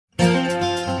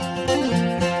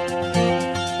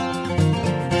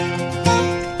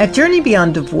At Journey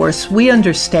Beyond Divorce, we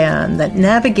understand that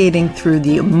navigating through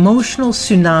the emotional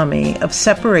tsunami of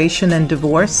separation and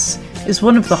divorce is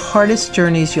one of the hardest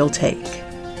journeys you'll take.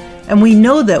 And we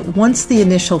know that once the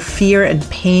initial fear and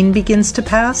pain begins to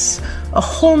pass, a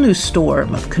whole new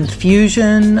storm of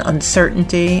confusion,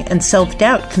 uncertainty, and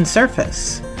self-doubt can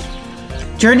surface.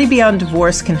 Journey Beyond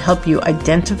Divorce can help you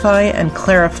identify and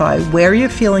clarify where you're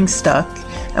feeling stuck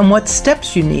and what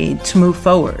steps you need to move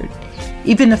forward,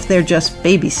 even if they're just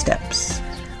baby steps.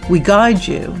 We guide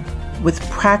you with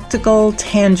practical,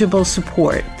 tangible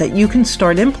support that you can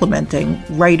start implementing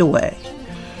right away.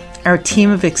 Our team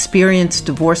of experienced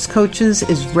divorce coaches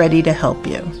is ready to help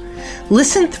you.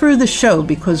 Listen through the show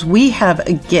because we have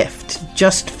a gift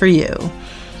just for you.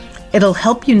 It'll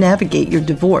help you navigate your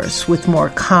divorce with more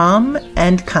calm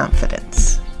and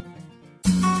confidence.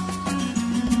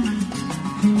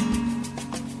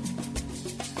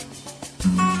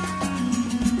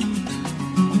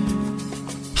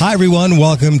 Hi, everyone.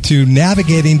 Welcome to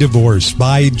Navigating Divorce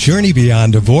by Journey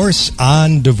Beyond Divorce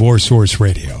on Divorce Source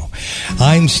Radio.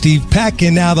 I'm Steve Peck,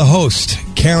 and now the host,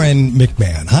 Karen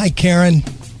McMahon. Hi, Karen.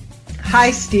 Hi,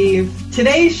 Steve.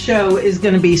 Today's show is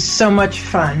going to be so much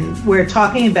fun. We're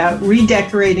talking about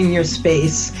redecorating your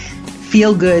space,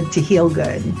 feel good to heal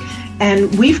good.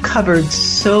 And we've covered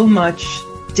so much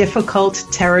difficult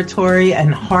territory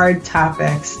and hard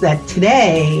topics that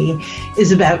today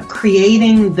is about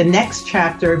creating the next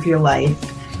chapter of your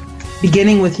life,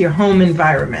 beginning with your home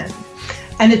environment.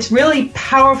 And it's really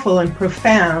powerful and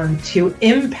profound to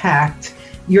impact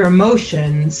your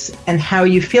emotions and how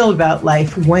you feel about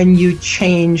life when you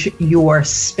change your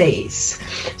space.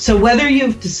 So whether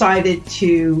you've decided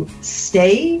to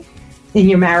stay in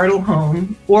your marital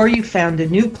home or you found a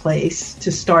new place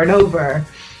to start over,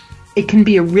 it can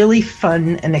be a really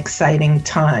fun and exciting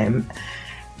time.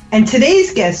 And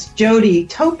today's guest, Jody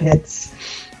Topitz,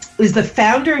 is the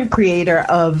founder and creator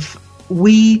of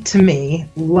We To Me,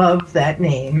 love that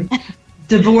name,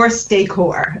 Divorce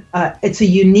Decor. It's a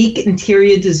unique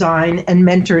interior design and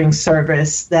mentoring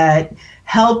service that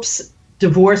helps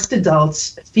divorced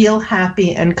adults feel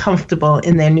happy and comfortable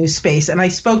in their new space. And I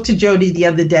spoke to Jody the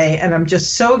other day, and I'm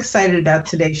just so excited about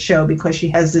today's show because she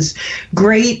has this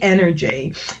great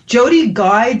energy. Jody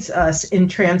guides us in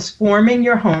transforming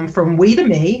your home from we to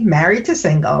me, married to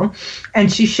single,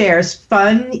 and she shares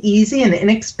fun, easy, and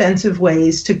inexpensive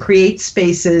ways to create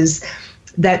spaces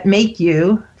that make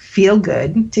you feel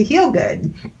good to heal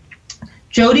good.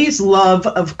 Jody's love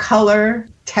of color,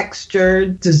 texture,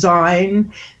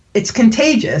 design, it's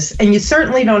contagious, and you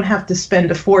certainly don't have to spend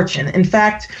a fortune. In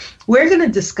fact, we're going to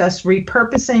discuss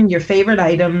repurposing your favorite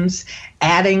items,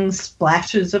 adding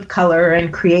splashes of color,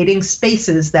 and creating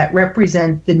spaces that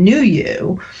represent the new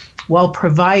you while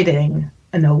providing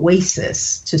an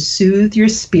oasis to soothe your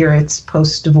spirits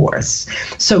post-divorce.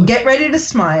 So get ready to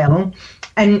smile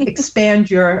and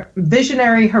expand your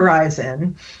visionary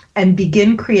horizon and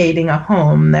begin creating a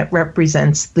home that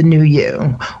represents the new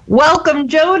you. Welcome,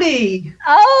 Jody.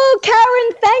 Oh,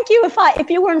 Karen, thank you. If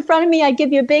you were in front of me, I'd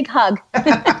give you a big hug.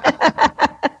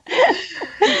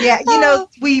 Yeah,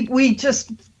 we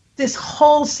just, this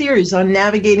whole series on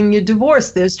navigating your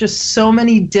divorce, there's just so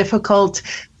many difficult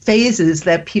phases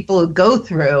that people go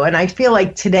through. And I feel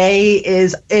like today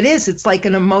it's like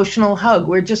an emotional hug.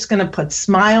 We're just going to put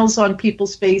smiles on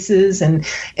people's faces and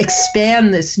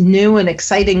expand this new and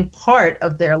exciting part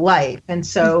of their life. And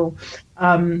so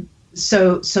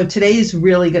today is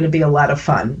really going to be a lot of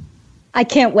fun. I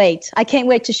can't wait. I can't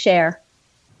wait to share.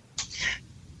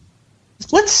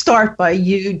 Let's start by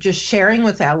you just sharing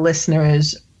with our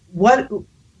listeners what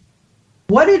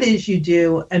it is you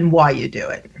do and why you do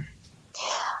it.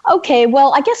 Okay,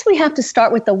 well, I guess we have to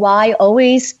start with the why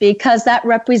always, because that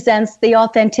represents the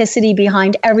authenticity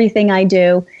behind everything I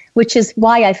do, which is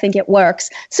why I think it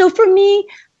works. So for me,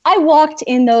 I walked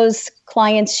in those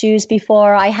clients' shoes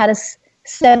before. I had a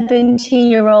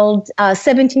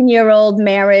 17-year-old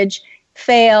marriage,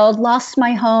 failed, lost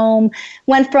my home,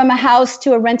 went from a house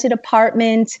to a rented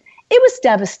apartment. It was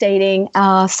devastating,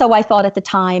 so I thought at the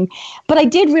time. But I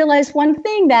did realize one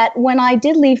thing, that when I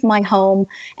did leave my home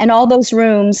and all those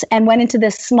rooms and went into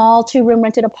this small 2-room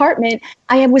rented apartment,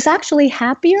 I was actually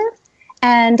happier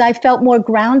and I felt more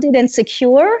grounded and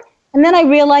secure. And then I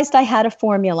realized I had a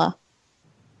formula.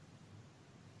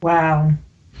 Wow.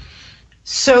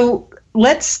 So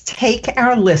let's take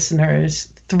our listeners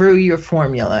through your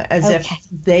formula as if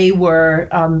they were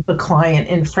the client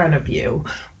in front of you.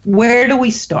 Where do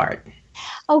we start?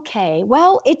 Okay,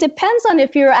 well, it depends on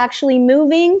if you're actually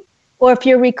moving or if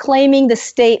you're reclaiming the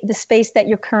space that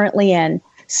you're currently in.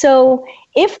 So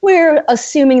if we're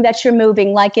assuming that you're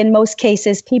moving, like in most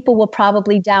cases, people will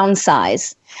probably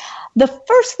downsize. The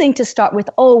first thing to start with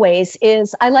always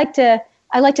is I like to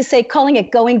say, calling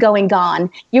it going, gone.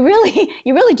 You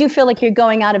really do feel like you're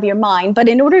going out of your mind. But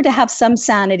in order to have some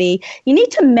sanity, you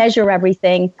need to measure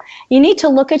everything. You need to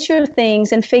look at your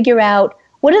things and figure out,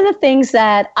 what are the things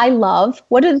that I love?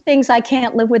 What are the things I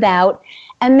can't live without?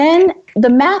 And then the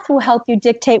math will help you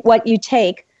dictate what you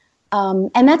take.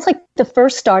 And that's like the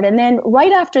first start. And then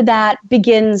right after that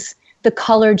begins the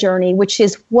color journey, which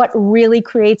is what really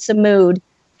creates a mood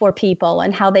for people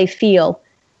and how they feel.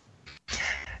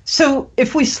 So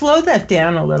if we slow that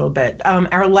down a little bit,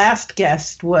 our last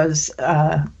guest was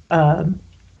a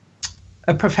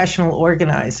professional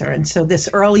organizer. And so this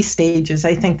early stages,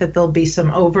 I think that there'll be some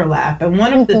overlap. And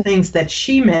one of the things that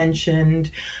she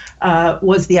mentioned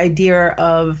was the idea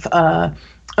of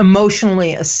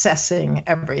emotionally assessing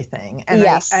everything. And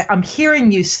yes. I'm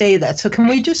hearing you say that. So can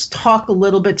we just talk a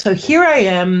little bit? So here I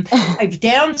am, I've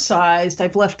downsized,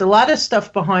 I've left a lot of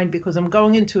stuff behind because I'm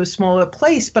going into a smaller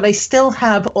place, but I still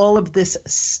have all of this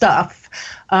stuff.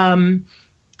 Let me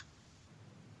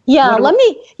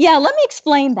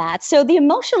explain that. So the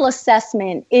emotional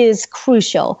assessment is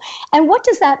crucial. And what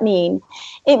does that mean?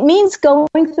 It means going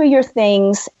through your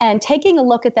things and taking a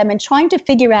look at them and trying to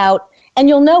figure out, and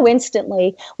you'll know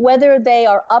instantly, whether they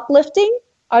are uplifting.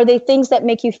 Are they things that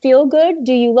make you feel good?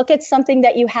 Do you look at something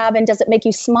that you have and does it make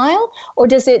you smile? Or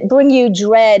does it bring you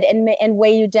dread and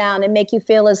weigh you down and make you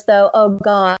feel as though, oh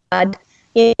God,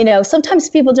 sometimes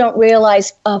people don't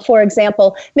realize, for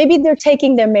example, maybe they're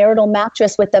taking their marital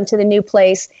mattress with them to the new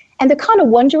place and they're kind of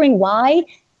wondering why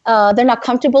they're not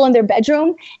comfortable in their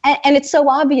bedroom. And it's so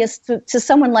obvious to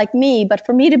someone like me, but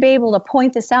for me to be able to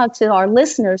point this out to our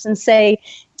listeners and say,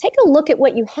 take a look at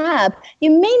what you have.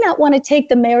 You may not want to take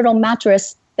the marital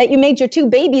mattress that you made your 2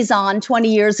 babies on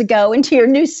 20 years ago into your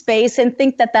new space and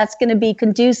think that that's going to be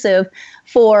conducive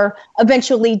for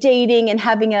eventually dating and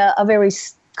having a very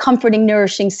comforting,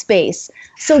 nourishing space.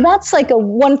 So that's like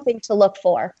one thing to look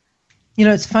for.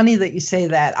 It's funny that you say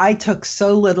that. I took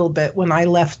so little bit when I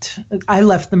left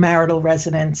the marital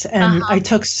residence, and I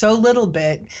took so little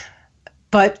bit,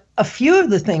 but a few of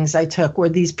the things I took were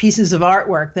these pieces of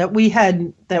artwork that we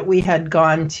had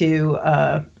gone to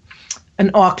an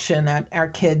auction at our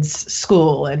kids'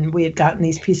 school, and we had gotten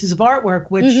these pieces of artwork,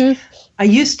 which I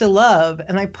used to love,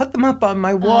 and I put them up on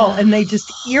my wall, and they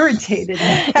just irritated me.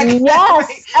 Yes.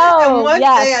 And one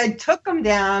day I took them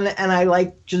down, and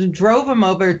I just drove them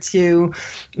over to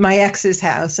my ex's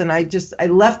house, and I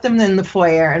left them in the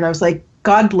foyer, and I was like,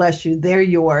 God bless you, they're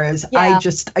yours. Yeah.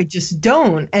 I just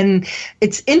don't. And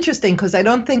it's interesting because I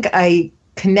don't think I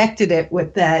connected it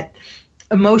with that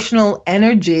emotional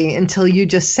energy until you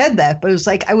just said that. But it was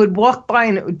like I would walk by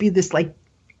and it would be this like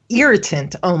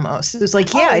irritant almost. It was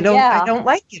like, I don't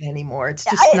like it anymore. It's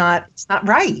just it's not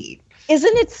right.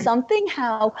 Isn't it something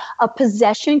how a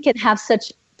possession can have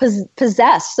such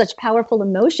powerful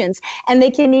emotions, and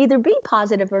they can either be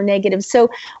positive or negative. So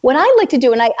what I like to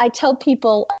do, and I tell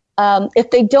people, if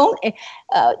they don't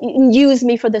use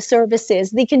me for the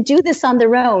services, they can do this on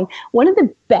their own. One of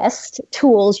the best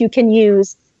tools you can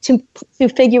use to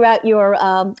figure out your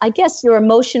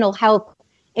emotional health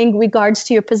in regards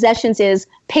to your possessions is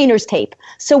painter's tape.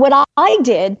 So what I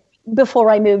did before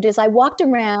I moved is I walked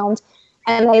around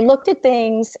and I looked at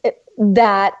things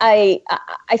that I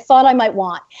thought I might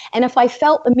want. And if I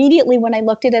felt immediately when I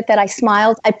looked at it that I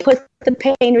smiled, I put the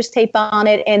painter's tape on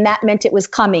it, and that meant it was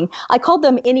coming. I called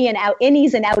them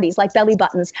innies and outies, like belly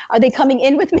buttons. Are they coming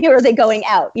in with me or are they going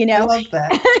out? I like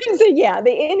that. So yeah, the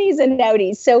innies and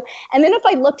outies. So, and then if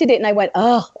I looked at it and I went,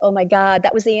 oh my God,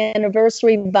 that was the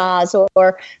anniversary vase,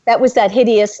 or that was that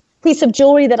hideous piece of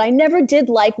jewelry that I never did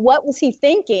like. What was he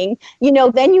thinking?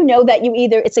 Then you know that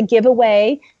it's a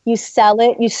giveaway, you sell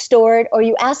it, you store it, or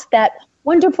you ask that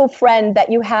wonderful friend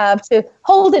that you have to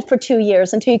hold it for 2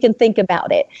 years until you can think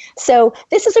about it. So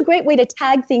this is a great way to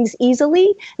tag things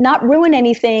easily, not ruin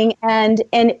anything, and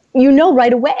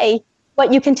right away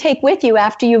what you can take with you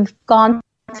after you've gone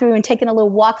through and taken a little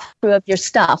walkthrough of your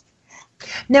stuff.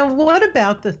 Now, what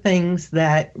about the things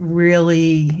that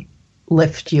really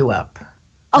lift you up?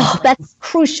 Oh, that's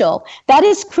crucial. That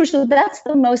is crucial. That's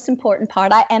the most important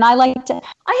part. I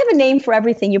have a name for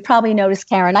everything. You probably noticed,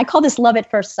 Karen. I call this love at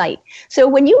first sight. So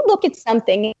when you look at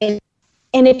something and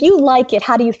if you like it,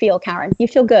 how do you feel, Karen? You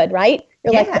feel good, right?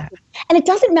 You're like, and it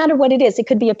doesn't matter what it is. It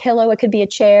could be a pillow. It could be a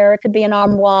chair. It could be an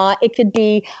armoire. It could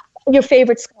be your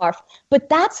favorite scarf. But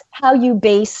that's how you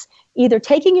base either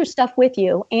taking your stuff with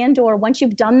you or once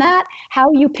you've done that,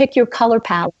 how you pick your color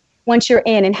palette. once you're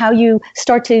in, and how you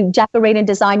start to decorate and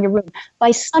design your room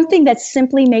by something that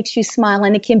simply makes you smile,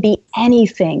 and it can be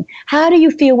anything. How do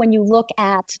you feel when you look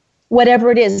at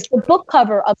whatever it is, the book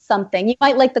cover of something? You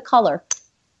might like the color.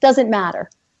 Doesn't matter.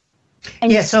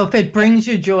 And so if it brings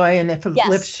you joy and if it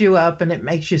lifts you up and it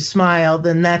makes you smile,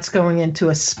 then that's going into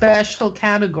a special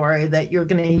category that you're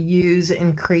going to use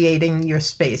in creating your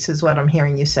space, is what I'm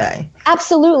hearing you say.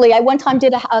 Absolutely. I one time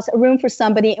did a room for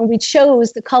somebody, and we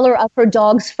chose the color of her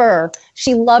dog's fur.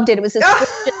 She loved it. It was this, I know,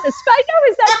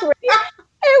 is that great? It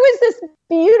was this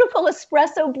beautiful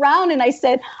espresso brown, and I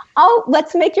said, oh,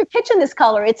 let's make your kitchen this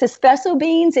color. It's espresso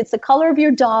beans. It's the color of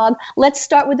your dog. Let's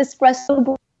start with espresso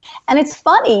brown. And it's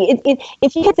funny,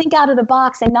 if you can think out of the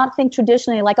box and not think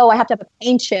traditionally like, oh, I have to have a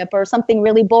paint chip or something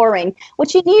really boring.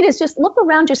 What you need is just look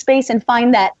around your space and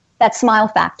find that smile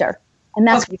factor. And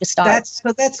that's where you start.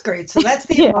 That's great. So that's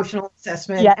the emotional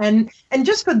assessment. Yeah. And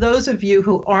just for those of you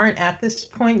who aren't at this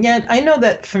point yet, I know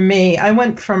that for me, I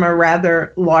went from a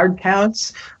rather large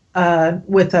house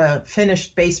with a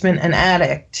finished basement and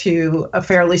attic to a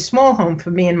fairly small home for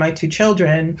me and my two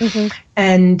children.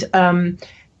 Mm-hmm.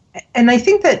 And I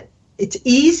think that it's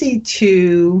easy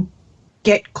to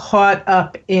get caught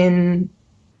up in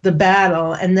the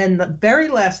battle, and then the very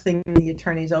last thing the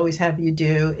attorneys always have you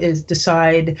do is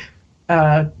decide,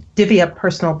 divvy up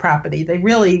personal property. They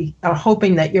really are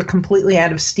hoping that you're completely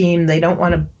out of steam. They don't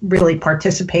want to really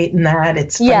participate in that.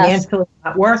 It's financially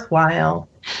not worthwhile.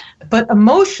 But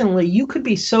emotionally, you could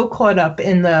be so caught up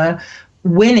in the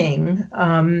winning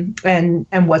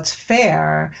and what's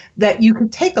fair that you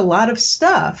could take a lot of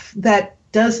stuff that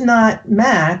does not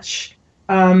match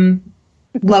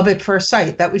love at first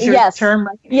sight. That was your term,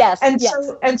 right? Yes.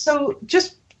 So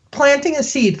just planting a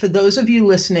seed for those of you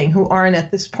listening who aren't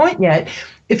at this point yet.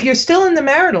 If you're still in the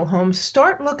marital home,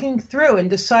 start looking through and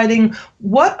deciding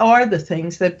what are the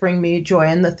things that bring me joy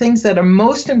and the things that are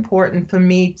most important for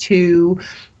me to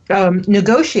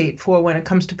negotiate for when it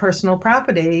comes to personal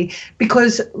property,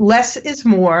 because less is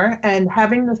more, and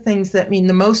having the things that mean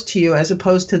the most to you as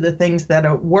opposed to the things that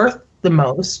are worth the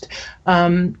most,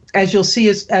 as you'll see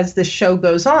as this show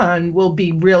goes on, will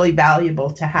be really valuable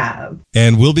to have.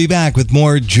 And we'll be back with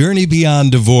more Journey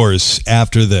Beyond Divorce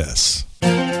after this.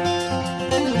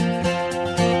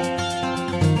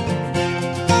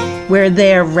 We're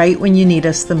there right when you need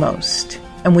us the most.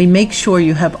 And we make sure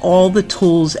you have all the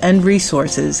tools and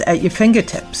resources at your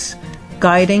fingertips,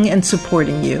 guiding and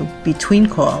supporting you between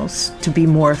calls to be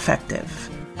more effective.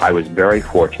 I was very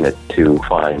fortunate to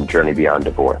find Journey Beyond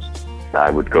Divorce. I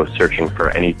would go searching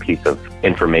for any piece of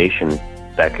information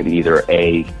that could either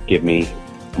A, give me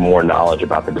more knowledge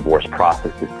about the divorce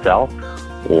process itself,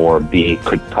 or B,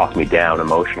 could talk me down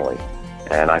emotionally.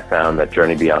 And I found that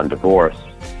Journey Beyond Divorce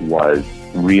was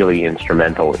really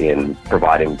instrumental in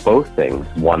providing both things.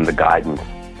 One, the guidance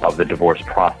of the divorce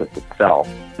process itself,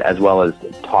 as well as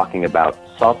talking about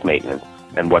self-maintenance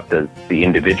and what does the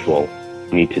individual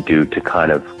need to do to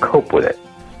kind of cope with it.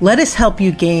 Let us help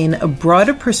you gain a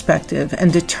broader perspective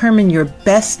and determine your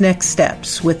best next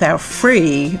steps with our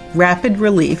free Rapid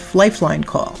Relief Lifeline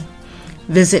call.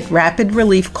 Visit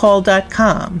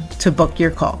rapidreliefcall.com to book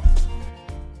your call.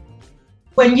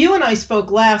 When you and I spoke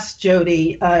last,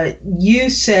 Jody, you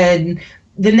said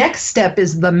the next step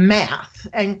is the math.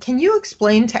 And can you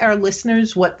explain to our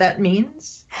listeners what that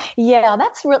means? Yeah,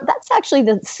 that's actually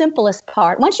the simplest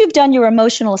part. Once you've done your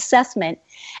emotional assessment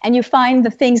and you find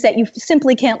the things that you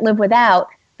simply can't live without,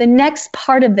 the next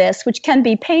part of this, which can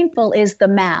be painful, is the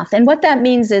math. And what that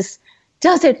means is,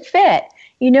 does it fit?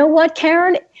 You know what,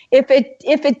 Karen? If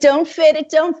it don't fit, it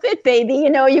don't fit, baby. You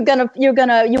know, you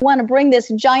want to bring this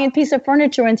giant piece of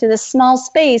furniture into this small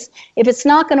space. If it's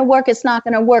not going to work, it's not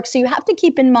going to work. So you have to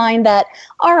keep in mind that,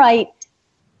 all right,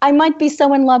 I might be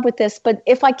so in love with this, but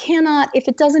if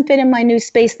it doesn't fit in my new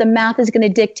space, the math is going to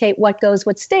dictate what goes,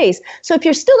 what stays. So if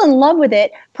you're still in love with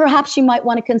it, perhaps you might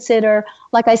want to consider,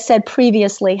 like I said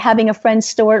previously, having a friend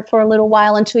store it for a little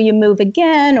while until you move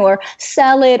again, or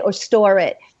sell it or store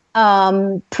it.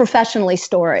 Professionally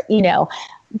store it, you know.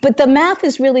 But the math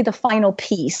is really the final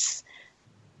piece.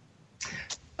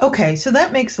 Okay, so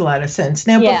that makes a lot of sense.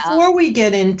 Now, before we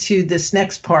get into this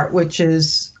next part, which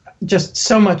is just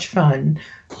so much fun,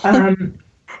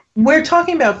 we're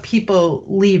talking about people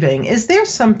leaving. Is there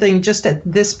something just at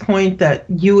this point that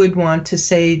you would want to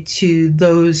say to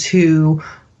those who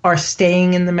are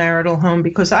staying in the marital home?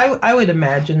 Because I would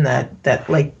imagine that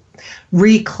like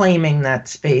reclaiming that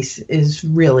space is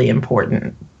really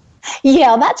important.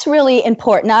 Yeah, that's really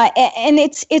important. And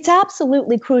it's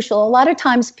absolutely crucial. A lot of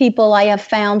times people I have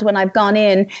found when I've gone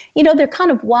in, they're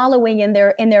kind of wallowing in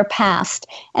their past.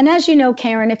 And as you know,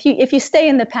 Karen, if you stay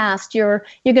in the past, you're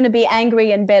going to be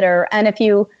angry and bitter. And if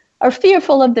you are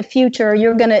fearful of the future,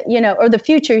 you're going to, or the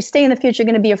future, you stay in the future,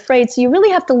 you're going to be afraid. So you really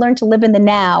have to learn to live in the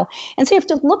now. And so you have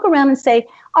to look around and say,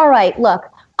 all right, look,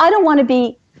 I don't want to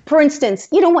be, for instance,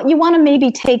 you want to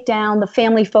maybe take down the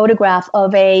family photograph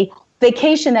of a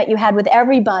vacation that you had with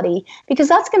everybody, because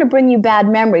that's going to bring you bad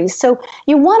memories. So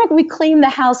you want to reclaim the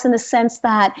house in the sense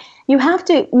that you have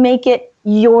to make it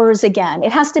yours again.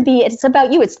 It's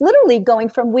about you. It's literally going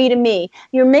from we to me.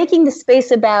 You're making the space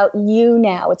about you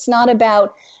now. It's not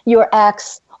about your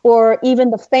ex or even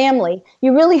the family.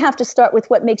 You really have to start with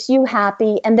what makes you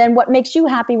happy, and then what makes you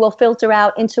happy will filter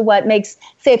out into what makes,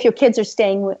 say if your kids are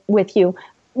staying with you,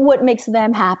 what makes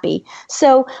them happy.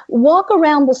 So walk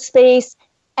around the space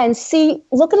and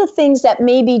look at the things that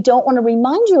maybe don't want to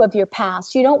remind you of your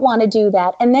past. You don't want to do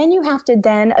that. And then you have to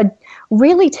then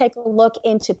really take a look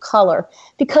into color,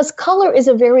 because color is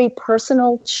a very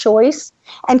personal choice,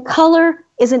 and color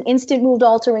is an instant mood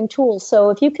altering tool. So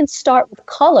if you can start with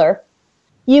color,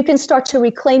 you can start to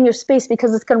reclaim your space,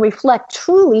 because it's going to reflect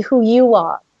truly who you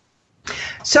are.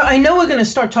 So I know we're going to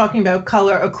start talking about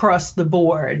color across the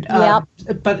board,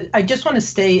 but I just want to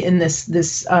stay in this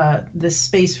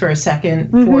space for a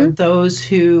second for those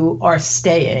who are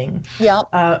staying. Yep.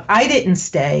 I didn't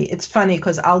stay. It's funny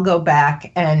because I'll go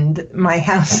back and my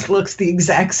house looks the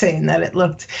exact same that it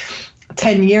looked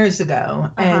 10 years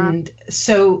ago. And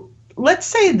so let's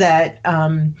say that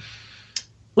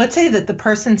the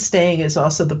person staying is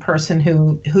also the person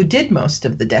who did most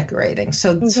of the decorating.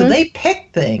 So they pick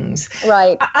things.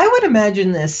 Right. I would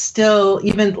imagine this still,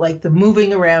 even like the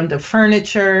moving around of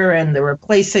furniture and the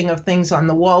replacing of things on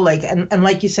the wall, and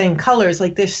like you're saying, colors,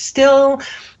 like there's still,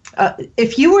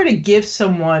 if you were to give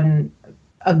someone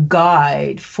a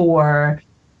guide for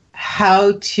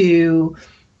how to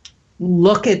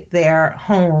look at their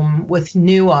home with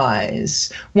new eyes,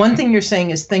 one thing you're saying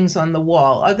is things on the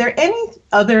wall. Are there any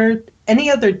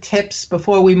other tips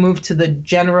before we move to the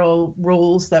general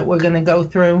rules that we're going to go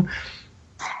through?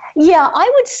 Yeah, I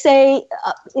would say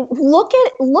look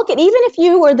at even if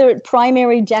you were the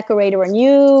primary decorator and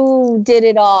you did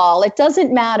it all, it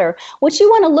doesn't matter. What you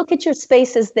want to look at your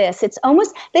space is this.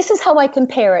 This is how I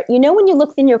compare it. When you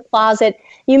look in your closet,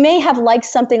 you may have liked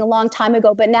something a long time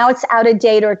ago, but now it's out of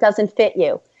date or it doesn't fit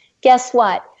you. Guess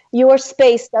what? Your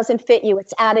space doesn't fit you.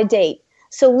 It's out of date.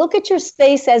 So look at your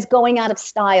space as going out of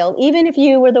style. Even if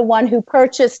you were the one who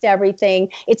purchased everything,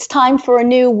 it's time for a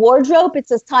new wardrobe.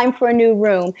 It's time for a new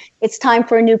room. It's time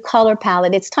for a new color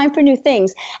palette. It's time for new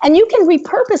things. And you can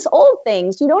repurpose old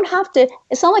things. You don't have to,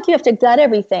 it's not like you have to gut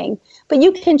everything, but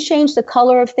you can change the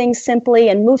color of things simply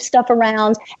and move stuff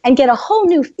around and get a whole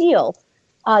new feel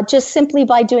just simply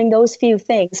by doing those few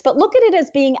things. But look at it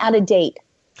as being out of date.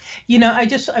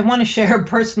 I want to share a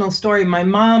personal story. My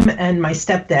mom and my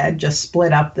stepdad just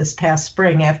split up this past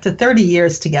spring after 30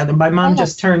 years together. My mom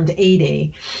just turned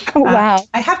 80. Oh, wow.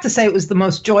 I have to say it was the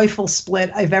most joyful split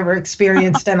I've ever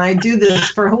experienced, and I do this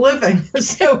for a living.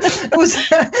 So it was,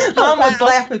 Mom would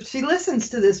laugh if she listens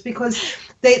to this, because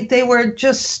they were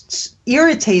just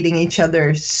irritating each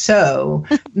other so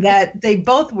that they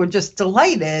both were just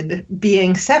delighted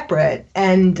being separate.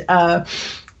 And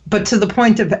but to the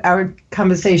point of our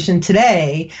conversation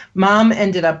today, Mom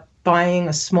ended up buying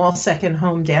a small second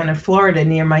home down in Florida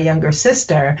near my younger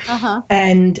sister.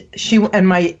 And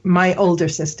my older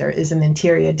sister is an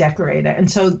interior decorator. And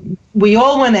so we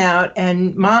all went out,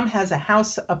 and Mom has a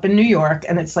house up in New York,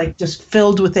 and it's like just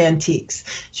filled with antiques.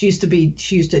 She used to,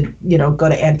 go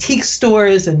to antique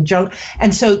stores and junk.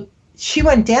 And so she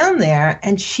went down there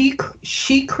and she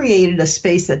created a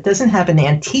space that doesn't have an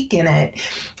antique in it,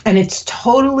 and it's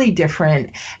totally different.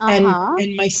 And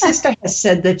my sister has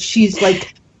said that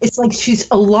it's like she's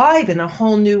alive in a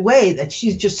whole new way, that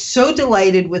she's just so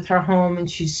delighted with her home, and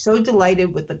she's so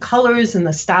delighted with the colors and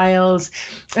the styles.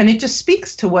 And it just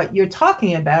speaks to what you're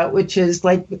talking about, which is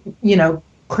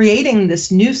creating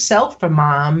this new self for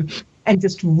Mom and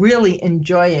just really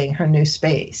enjoying her new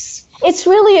space. It's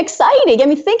really exciting. I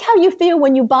mean, think how you feel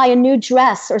when you buy a new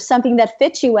dress or something that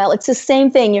fits you well. It's the same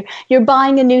thing. You're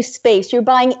buying a new space. You're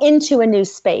buying into a new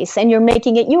space, and you're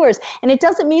making it yours. And it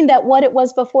doesn't mean that what it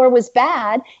was before was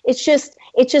bad. It's just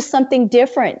something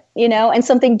different, and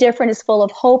something different is full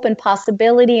of hope and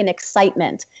possibility and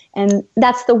excitement. And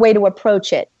that's the way to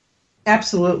approach it.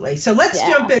 Absolutely. So let's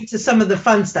jump into some of the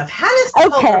fun stuff. How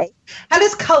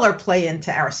does color play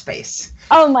into our space?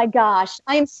 Oh my gosh.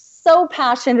 I'm so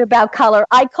passionate about color.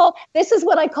 This is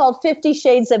what I call 50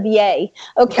 Shades of Yay.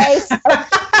 Okay.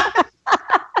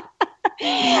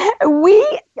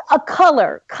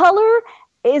 Color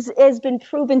has been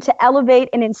proven to elevate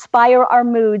and inspire our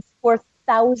moods for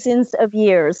thousands of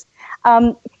years.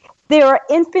 There are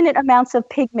infinite amounts of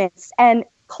pigments, and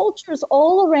cultures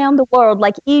all around the world,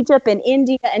 like Egypt and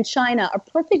India and China, are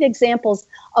perfect examples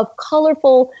of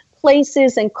colorful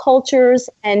places and cultures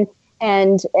and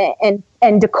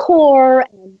decor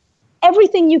and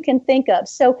everything you can think of.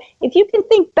 So if you can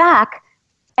think back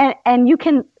and you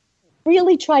can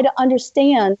really try to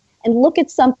understand and look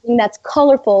at something that's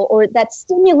colorful or that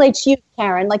stimulates you,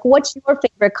 Karen, like what's your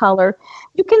favorite color,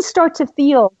 you can start to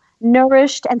feel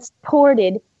nourished and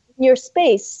supported in your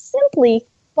space simply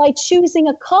by choosing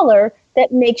a color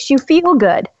that makes you feel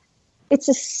good. It's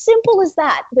as simple as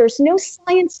that. There's no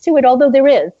science to it, although there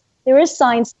is. There is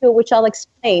science to it, which I'll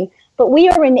explain. But we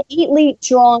are innately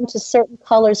drawn to certain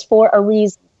colors for a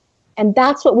reason. And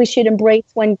that's what we should embrace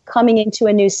when coming into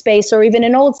a new space or even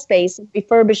an old space and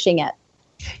refurbishing it.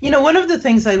 You know, one of the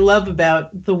things I love about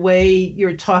the way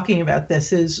you're talking about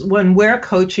this is when we're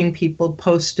coaching people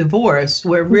post-divorce,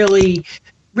 we're really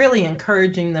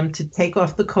encouraging them to take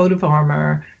off the coat of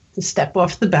armor, to step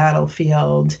off the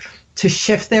battlefield, to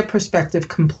shift their perspective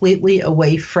completely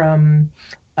away from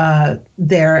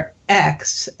their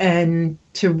ex and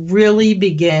to really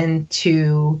begin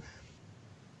to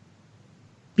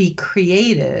be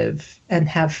creative and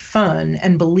have fun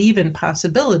and believe in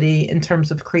possibility in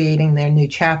terms of creating their new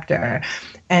chapter.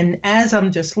 And as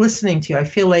I'm just listening to you, I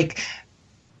feel like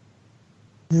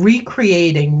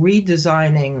recreating,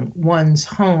 redesigning one's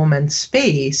home and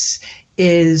space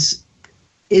is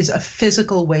a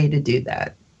physical way to do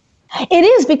that. It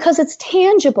is, because it's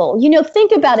tangible. You know,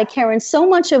 think about it, Karen. So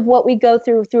much of what we go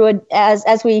through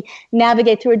as we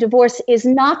navigate through a divorce is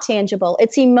not tangible.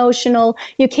 It's emotional.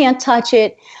 You can't touch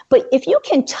it. But if you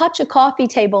can touch a coffee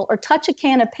table or touch a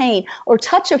can of paint or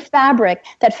touch a fabric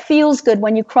that feels good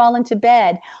when you crawl into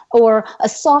bed or a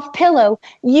soft pillow,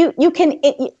 you can.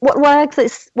 What I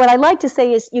like to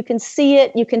say is you can see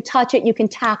it, you can touch it, you can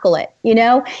tackle it. You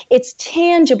know, it's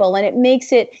tangible and it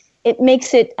makes it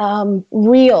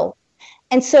real.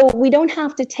 And so we don't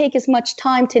have to take as much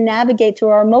time to navigate through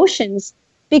our emotions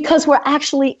because we're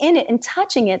actually in it and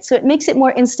touching it. So it makes it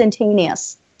more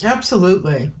instantaneous.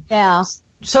 Absolutely. Yeah.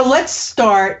 So let's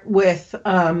start with,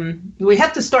 we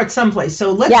have to start someplace.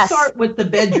 So let's start with the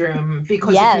bedroom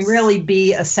because it can really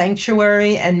be a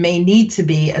sanctuary and may need to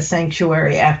be a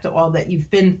sanctuary after all that you've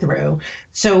been through.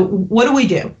 So what do we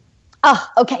do? Oh,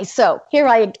 okay. So here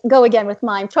I go again with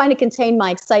mine, trying to contain my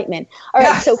excitement. All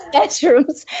right. So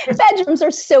bedrooms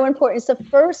are so important. It's the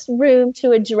first room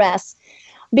to address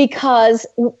because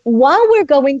while we're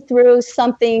going through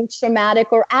something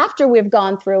traumatic or after we've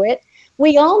gone through it,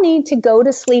 we all need to go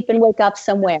to sleep and wake up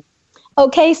somewhere.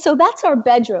 Okay. So that's our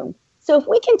bedroom. So if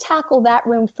we can tackle that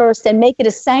room first and make it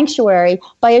a sanctuary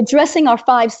by addressing our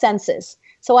 5 senses.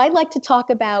 So I like to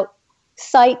talk about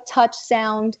sight, touch,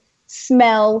 sound,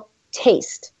 smell,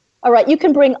 taste. All right, you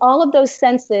can bring all of those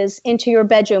senses into your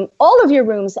bedroom, all of your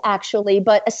rooms actually,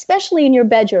 but especially in your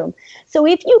bedroom. So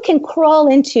if you can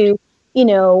crawl into,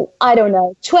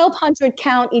 1,200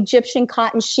 count Egyptian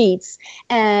cotton sheets,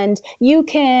 and you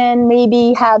can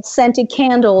maybe have scented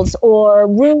candles or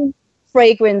room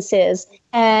fragrances,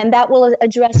 and that will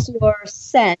address your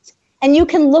scent. And you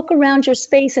can look around your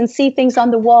space and see things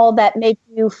on the wall that make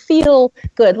you feel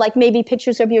good, like maybe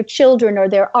pictures of your children or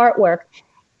their artwork.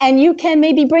 And you can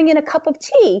maybe bring in a cup of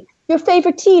tea, your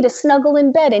favorite tea, to snuggle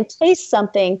in bed and taste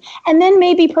something. And then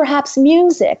maybe perhaps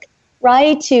music,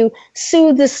 right, to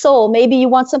soothe the soul. Maybe you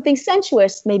want something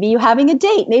sensuous. Maybe you're having a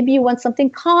date. Maybe you want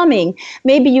something calming.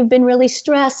 Maybe you've been really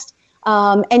stressed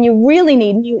and you really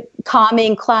need new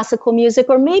calming classical music.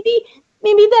 Or maybe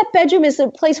that bedroom is a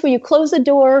place where you close the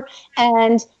door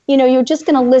and you're just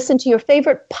going to listen to your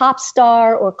favorite pop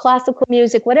star or classical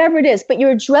music, whatever it is, but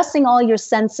you're addressing all your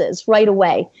senses right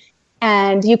away.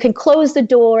 And you can close the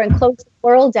door and close the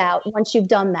world out once you've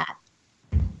done that.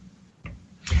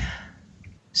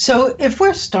 So if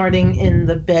we're starting in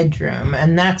the bedroom,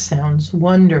 and that sounds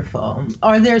wonderful,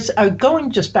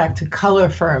 going just back to color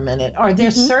for a minute, are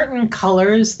there certain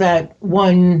colors that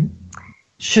one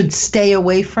should stay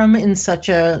away from in such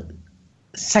a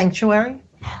sanctuary?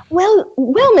 Well,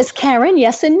 Miss Karen,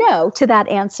 yes and no to that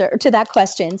answer, to that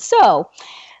question. So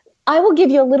I will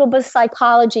give you a little bit of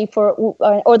psychology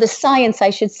or the science, I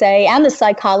should say, and the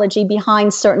psychology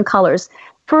behind certain colors.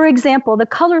 For example, the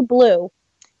color blue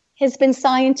has been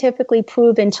scientifically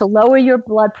proven to lower your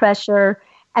blood pressure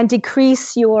and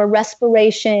decrease your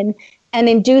respiration and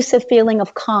induce a feeling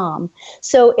of calm.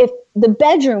 So if the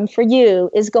bedroom for you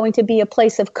is going to be a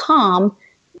place of calm,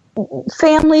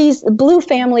 blue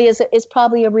family is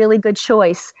probably a really good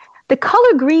choice. The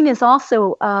color green is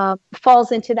also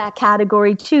falls into that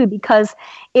category too, because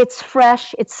it's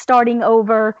fresh, it's starting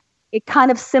over. It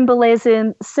kind of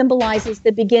symbolizes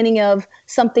the beginning of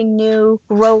something new,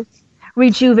 growth,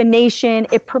 rejuvenation.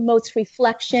 It promotes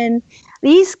reflection.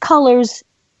 These colors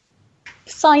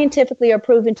scientifically are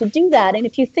proven to do that. And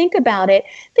if you think about it,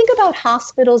 think about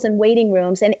hospitals and waiting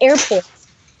rooms and airports.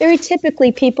 Very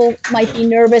typically, people might be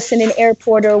nervous in an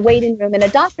airport or a waiting room in a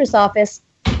doctor's office.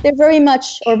 They're very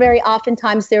much, or very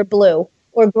oftentimes, they're blue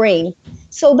or green.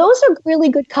 So those are really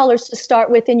good colors to start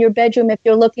with in your bedroom if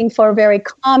you're looking for a very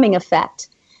calming effect.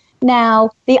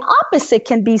 Now, the opposite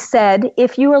can be said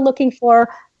if you are looking for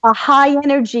a high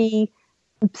energy,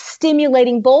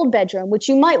 stimulating, bold bedroom, which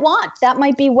you might want. That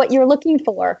might be what you're looking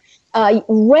for.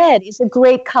 Red is a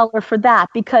great color for that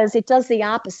because it does the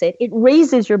opposite. It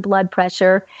raises your blood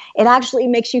pressure. It actually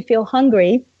makes you feel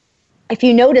hungry. If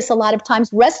you notice, a lot of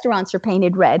times restaurants are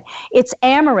painted red. It's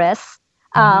amorous.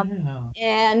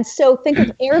 And so think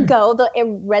of Ergo, the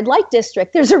red light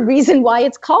district. There's a reason why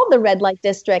it's called the red light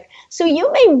district. So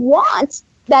you may want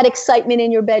that excitement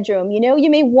in your bedroom. You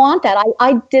may want that.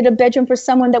 I did a bedroom for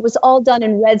someone that was all done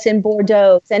in reds and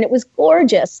Bordeaux, and it was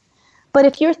gorgeous. But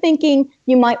if you're thinking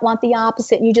you might want the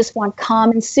opposite and you just want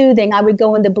calm and soothing, I would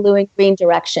go in the blue and green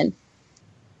direction.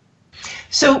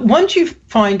 So once you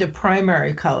find a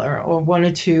primary color or one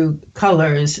or two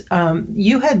colors,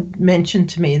 you had mentioned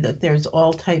to me that there's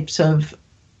all types of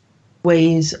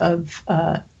ways of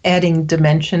adding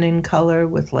dimension in color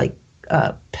with like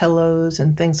pillows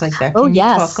and things like that. Can you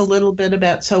talk a little bit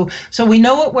about, so we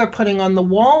know what we're putting on the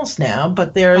walls now,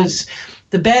 but there's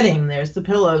the bedding, there's the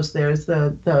pillows, there's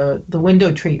the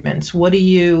window treatments. What do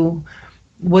you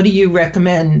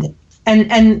recommend?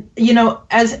 And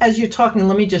as you're talking,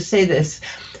 let me just say this.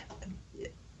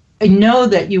 I know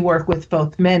that you work with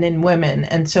both men and women,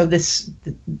 and so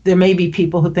there may be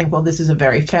people who think, well, this is a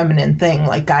very feminine thing,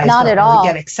 like guys don't really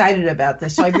get excited about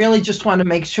this. So I really just want to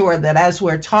make sure that as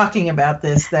we're talking about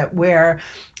this, that we're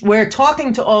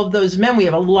talking to all of those men. We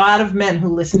have a lot of men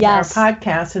who listen to our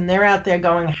podcast, and they're out there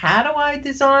going, how do I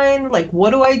design? Like,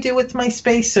 what do I do with my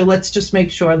space? So let's just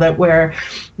make sure that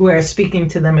we're speaking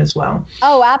to them as well.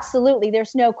 Oh, absolutely.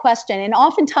 There's no question. And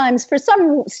oftentimes, for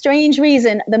some strange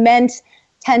reason, the men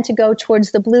tend to go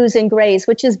towards the blues and grays,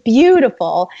 which is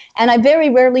beautiful. And I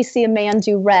very rarely see a man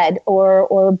do red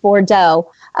or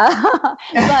Bordeaux.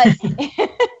 But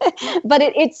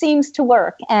it seems to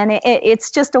work. And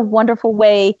it's just a wonderful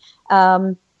way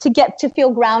to get to feel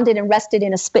grounded and rested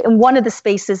in one of the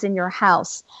spaces in your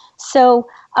house. So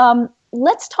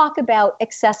let's talk about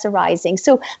accessorizing.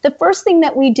 So the first thing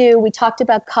that we do, we talked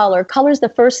about color. Color is the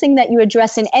first thing that you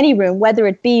address in any room, whether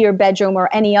it be your bedroom or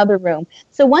any other room.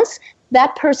 So once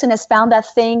that person has found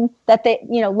that thing that they,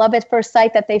 love at first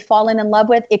sight, that they've fallen in love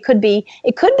with. It could be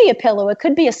a pillow. It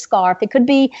could be a scarf. It could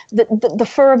be the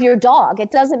fur of your dog.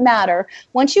 It doesn't matter.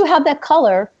 Once you have that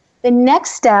color, the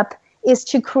next step is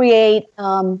to create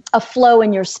a flow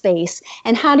in your space.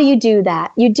 And how do you do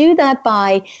that? You do that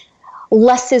by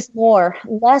less is more.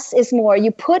 Less is more.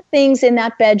 You put things in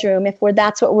that bedroom,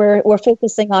 that's what we're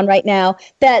focusing on right now.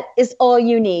 That is all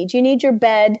you need. You need your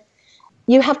bed.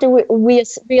 You have to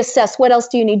reassess. What else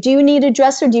do you need? Do you need a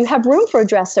dresser? Do you have room for a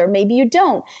dresser? Maybe you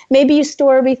don't. Maybe you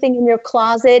store everything in your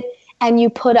closet and you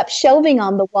put up shelving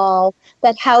on the wall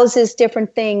that houses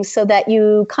different things so that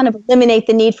you kind of eliminate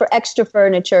the need for extra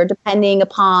furniture depending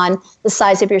upon the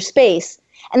size of your space.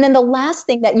 And then the last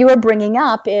thing that you are bringing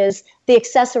up is the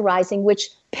accessorizing, which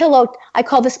I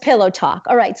call this pillow talk.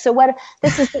 All right, so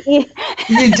this is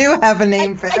You do have a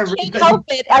name for everything. I can't help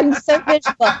it. I'm so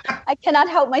visual. I cannot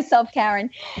help myself, Karen.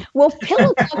 Well,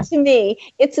 pillow talk to me,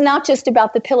 it's not just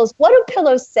about the pillows. What do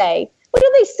pillows say? What do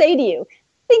they say to you?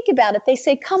 Think about it. They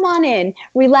say, come on in,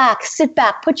 relax, sit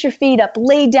back, put your feet up,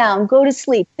 lay down, go to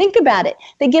sleep. Think about it.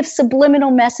 They give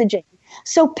subliminal messaging.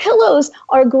 So pillows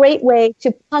are a great way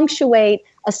to punctuate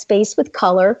a space with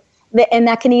color, and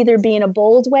that can either be in a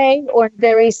bold way or a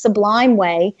very sublime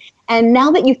way. And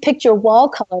now that you've picked your wall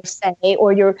color, say,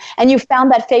 and you've found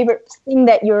that favorite thing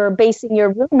that you're basing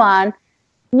your room on,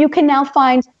 you can now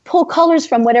pull colors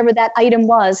from whatever that item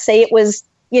was. Say it was,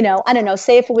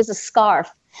 say if it was a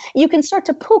scarf. You can start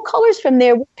to pull colors from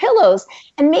there with pillows.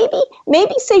 And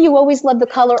maybe say you always love the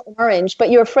color orange, but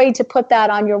you're afraid to put that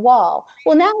on your wall.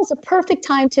 Well, now is a perfect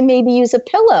time to maybe use a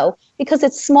pillow because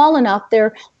it's small enough.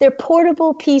 They're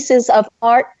portable pieces of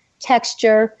art,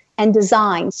 texture, and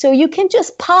design. So you can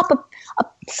just pop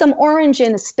some orange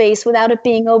in a space without it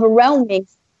being overwhelming.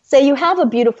 Say you have a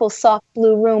beautiful soft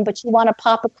blue room, but you want to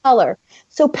pop a color.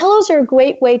 So pillows are a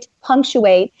great way to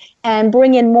punctuate and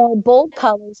bring in more bold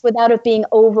colors without it being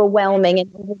overwhelming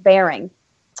and overbearing.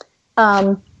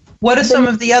 What are some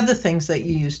of the other things that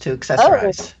you use to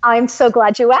accessorize? Oh, I'm so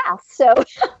glad you asked. So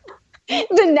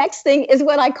the next thing is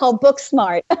what I call book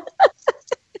smart.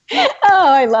 Oh,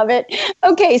 I love it.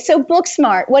 Okay, so book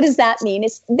smart, what does that mean?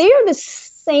 They're the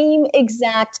same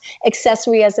exact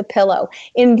accessory as a pillow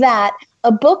in that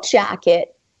a book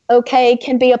jacket, okay,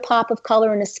 can be a pop of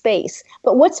color in a space.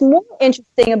 But what's more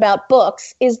interesting about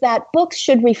books is that books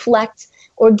should reflect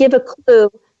or give a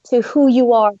clue to who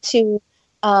you are to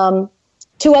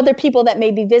other people that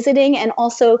may be visiting, and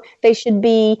also they should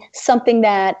be something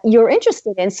that you're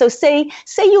interested in. So say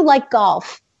you like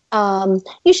golf.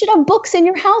 You should have books in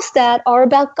your house that are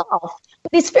about golf.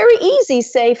 But it's very easy,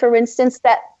 say, for instance,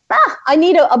 that I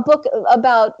need a book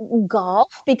about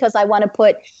golf because I want to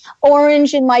put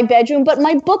orange in my bedroom, but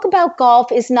my book about golf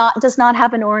does not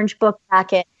have an orange book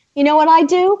jacket. You know what I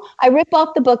do? I rip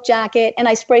off the book jacket and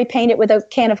I spray paint it with a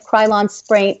can of Krylon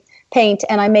spray paint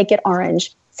and I make it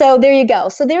orange. So there you go.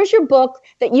 So there's your book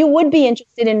that you would be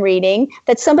interested in reading,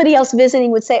 that somebody else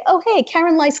visiting would say, oh, hey,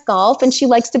 Karen likes golf and she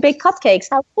likes to bake cupcakes.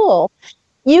 How cool.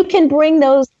 You can bring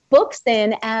those books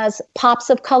in as pops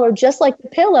of color, just like the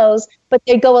pillows, but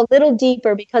they go a little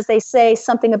deeper because they say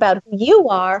something about who you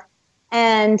are,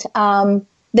 and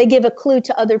they give a clue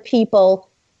to other people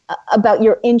about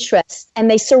your interests, and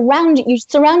you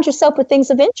surround yourself with things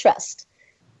of interest.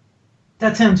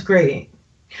 That sounds great.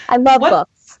 I love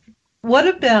books. What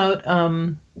about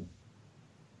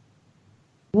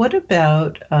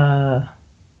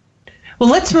well,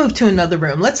 let's move to another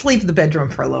room. Let's leave the bedroom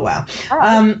for a little while.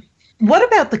 What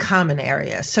about the common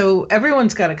area? So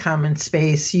everyone's got a common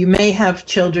space. You may have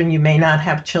children, you may not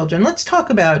have children. Let's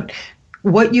talk about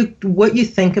what you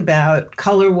think about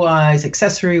color-wise,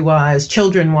 accessory-wise,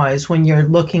 children-wise when you're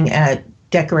looking at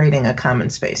decorating a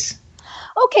common space.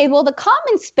 Okay, well, the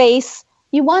common space,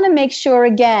 you want to make sure,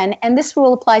 again, and this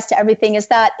rule applies to everything, is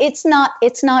that it's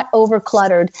not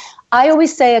over-cluttered. I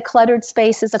always say a cluttered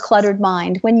space is a cluttered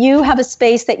mind. When you have a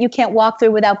space that you can't walk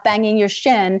through without banging your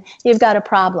shin, you've got a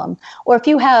problem. Or if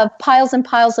you have piles and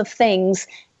piles of things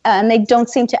and they don't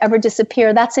seem to ever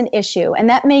disappear, that's an issue. And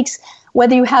that makes,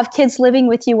 whether you have kids living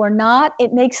with you or not,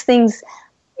 it makes things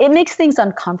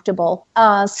uncomfortable.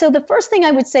 So the first thing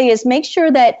I would say is make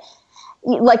sure that,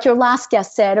 like your last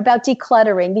guest said about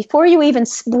decluttering, before you even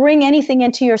bring anything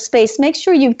into your space, make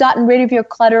sure you've gotten rid of your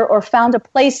clutter or found a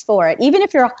place for it, even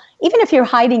if you're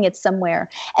hiding it somewhere.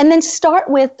 And then start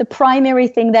with the primary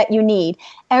thing that you need.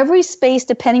 Every space,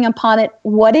 depending upon it,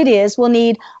 what it is, will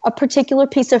need a particular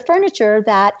piece of furniture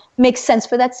that makes sense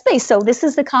for that space. So this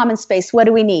is the common space. What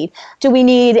do we need? Do we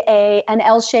need an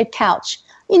L-shaped couch?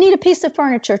 You need a piece of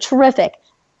furniture. Terrific.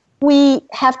 We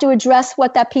have to address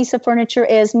what that piece of furniture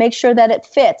is, make sure that it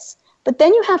fits. But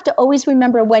then you have to always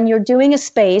remember when you're doing a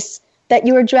space that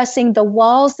you're addressing the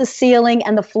walls, the ceiling,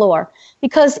 and the floor.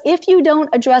 Because if you don't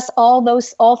address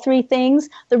all three things,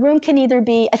 the room can either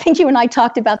be, I think you and I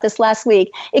talked about this last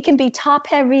week, it can be top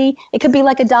heavy, it could be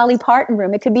like a Dolly Parton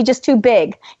room, it could be just too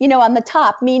big, on the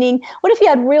top, meaning, what if you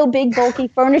had real big bulky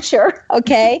furniture,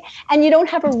 okay, and you don't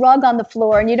have a rug on the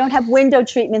floor and you don't have window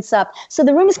treatments up, so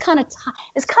the room is kind of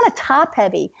top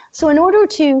heavy. So in order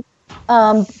to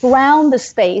ground the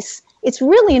space, it's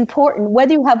really important,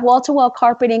 whether you have wall-to-wall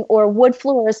carpeting or wood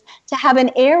floors, to have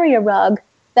an area rug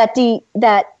that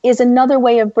is another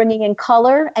way of bringing in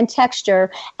color and texture,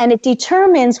 and it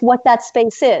determines what that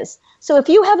space is. So if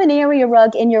you have an area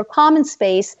rug in your common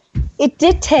space, it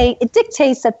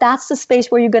dictates that that's the space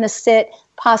where you're going to sit,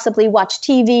 possibly watch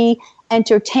TV,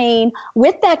 entertain,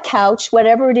 with that couch,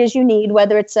 whatever it is you need,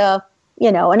 whether it's an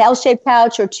L-shaped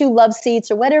couch or 2 love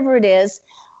seats or whatever it is,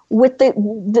 with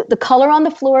the color on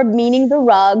the floor, meaning the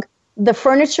rug, the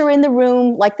furniture in the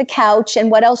room, like the couch,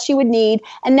 and what else you would need.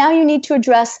 And now you need to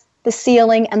address the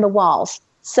ceiling and the walls.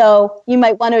 So you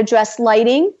might want to address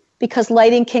lighting, because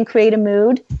lighting can create a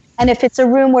mood. And if it's a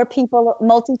room where people are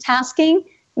multitasking,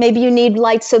 maybe you need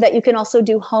lights so that you can also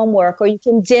do homework, or you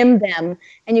can dim them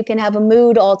and you can have a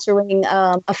mood-altering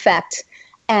effect.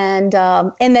 And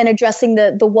then addressing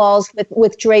the walls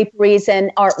with draperies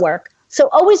and artwork. So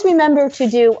always remember to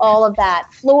do all of that,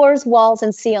 floors, walls,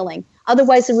 and ceiling.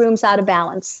 Otherwise, the room's out of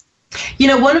balance.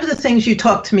 One of the things you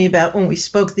talked to me about when we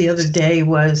spoke the other day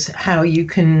was how you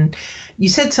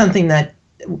said something that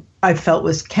I felt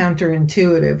was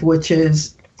counterintuitive, which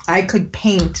is I could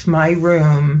paint my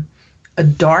room a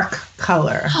dark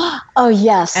color. Oh,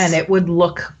 yes. And it would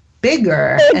look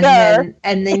bigger.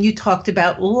 And then you talked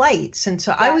about lights. And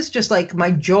so I was just like,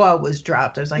 my jaw was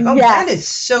dropped. I was like, that is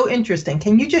so interesting.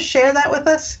 Can you just share that with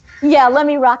us? Yeah, let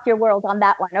me rock your world on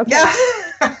that one. Okay.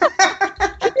 Yeah.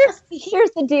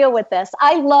 Here's the deal with this.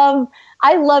 I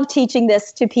love teaching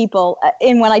this to people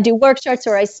when I do workshops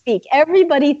or I speak.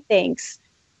 Everybody thinks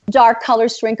dark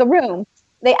colors shrink a room.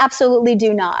 They absolutely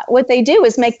do not. What they do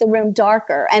is make the room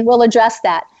darker, and we'll address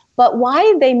that. But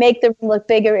why they make the room look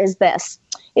bigger is this.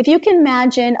 If you can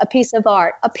imagine a piece of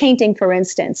art, a painting, for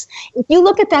instance, if you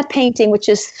look at that painting, which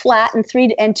is flat and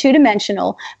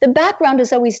two-dimensional, the background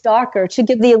is always darker to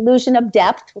give the illusion of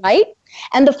depth, right?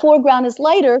 And the foreground is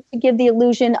lighter to give the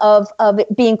illusion of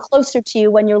it being closer to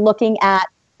you when you're looking at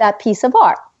that piece of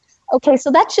art. Okay, so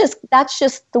that's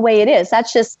just the way it is.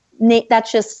 That's just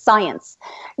science.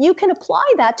 You can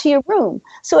apply that to your room.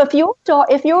 So if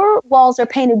your walls are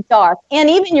painted dark, and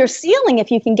even your ceiling,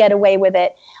 if you can get away with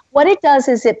it, what it does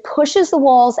is it pushes the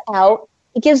walls out.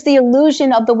 It gives the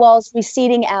illusion of the walls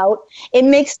receding out. It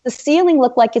makes the ceiling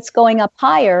look like it's going up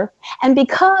higher. And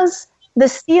because the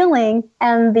ceiling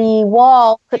and the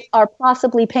wall are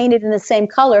possibly painted in the same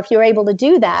color, if you're able to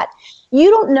do that, you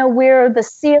don't know where the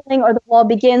ceiling or the wall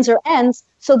begins or ends,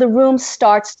 so the room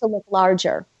starts to look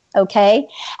larger. Okay?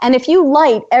 And if you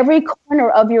light every corner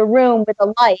of your room with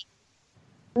a light,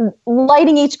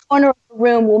 lighting each corner of the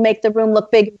room will make the room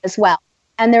look bigger as well.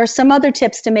 And there are some other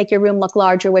tips to make your room look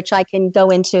larger, which I can go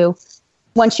into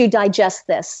once you digest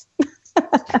this.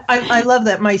 I love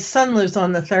that. My son lives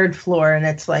on the 3rd floor, and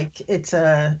it's like it's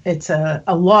a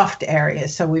loft area.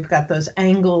 So we've got those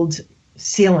angled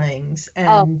ceilings,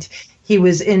 and he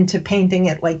was into painting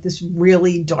it like this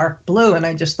really dark blue. And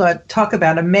I just thought, talk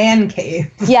about a man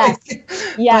cave. Yes,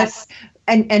 yes.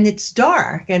 And it's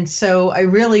dark. And so I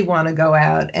really want to go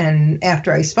out and,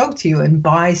 after I spoke to you, and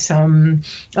buy some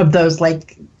of those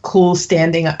like cool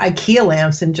standing IKEA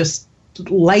lamps and just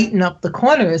lighten up the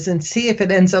corners and see if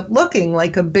it ends up looking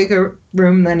like a bigger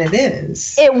room than it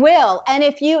is. It will. And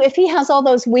if he has all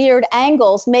those weird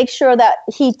angles, make sure that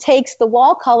he takes the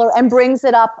wall color and brings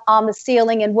it up on the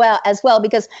ceiling as well,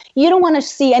 because you don't want to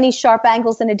see any sharp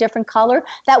angles in a different color.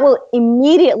 That will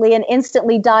immediately and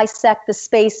instantly dissect the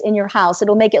space in your house.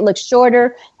 It'll make it look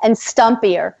shorter and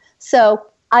stumpier. So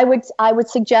I would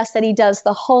suggest that he does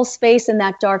the whole space in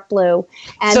that dark blue.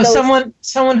 And so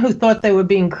someone who thought they were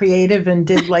being creative and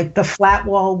did like the flat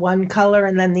wall one color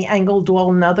and then the angled wall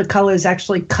another color is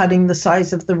actually cutting the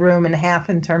size of the room in half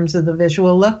in terms of the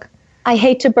visual look? I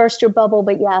hate to burst your bubble,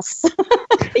 but yes.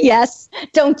 Yes,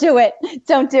 don't do it.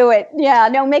 Don't do it. Yeah,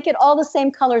 no, make it all the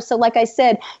same color. So like I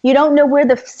said, you don't know where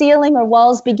the ceiling or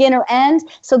walls begin or end.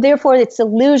 So therefore, it's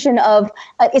illusion of,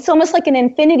 it's almost like an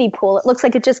infinity pool. It looks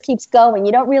like it just keeps going.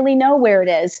 You don't really know where it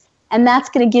is. And that's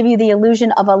going to give you the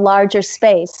illusion of a larger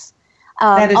space.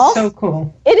 That is so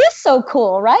cool. It is so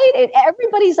cool, right?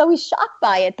 Everybody's always shocked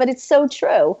by it, but it's so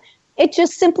true. It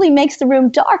just simply makes the room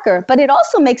darker, but it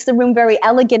also makes the room very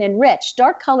elegant and rich.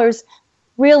 Dark colors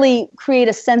really create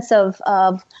a sense of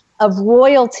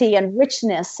royalty and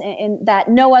richness in that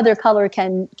no other color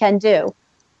can do.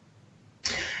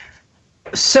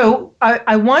 So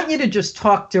I want you to just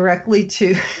talk directly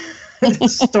to the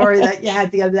story that you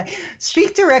had the other day.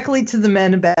 Speak directly to the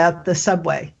men about the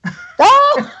subway.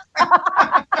 Oh!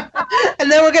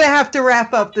 And then we're going to have to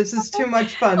wrap up. This is too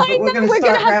much fun, but we're going to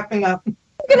start wrapping up.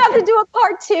 We're going to have to do a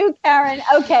part 2, Karen.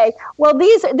 Okay. Well,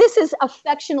 this is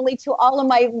affectionately to all of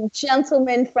my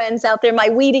gentlemen friends out there, my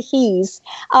we to he's.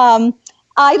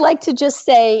 I like to just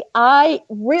say I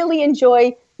really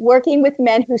enjoy working with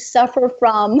men who suffer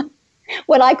from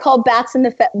what I call bats in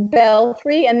the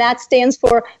belfry, and that stands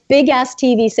for big ass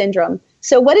TV syndrome.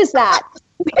 So what is that?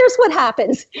 Here's what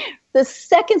happens. The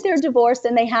second they're divorced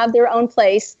and they have their own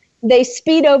place, they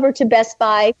speed over to Best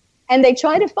Buy and they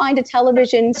try to find a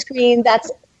television screen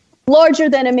that's larger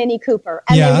than a Mini Cooper.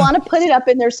 And they want to put it up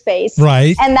in their space.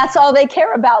 Right. And that's all they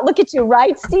care about. Look at you,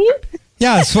 right, Steve?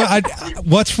 Yeah. So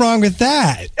what's wrong with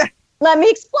that? Let me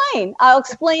explain. I'll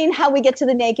explain how we get to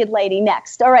the naked lady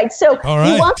next. All right. So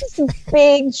you want this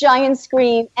big, giant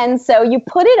screen. And so you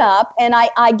put it up, and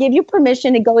I give you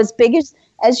permission to go as big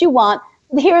as you want.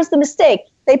 Here's the mistake.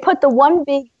 They put the one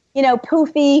big,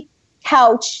 poofy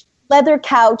couch, leather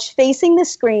couch facing the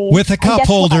screen. With the cup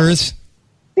holders.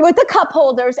 With the cup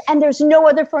holders, and there's no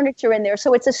other furniture in there.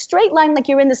 So it's a straight line like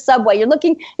you're in the subway. You're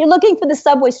looking for the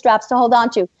subway straps to hold on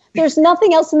to. There's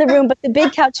nothing else in the room but the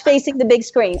big couch facing the big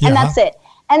screen, and that's it.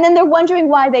 And then they're wondering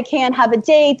why they can't have a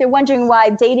date. They're wondering why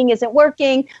dating isn't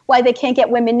working, why they can't get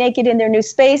women naked in their new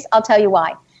space. I'll tell you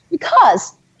why.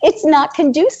 Because it's not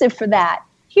conducive for that.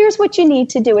 Here's what you need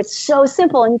to do. It's so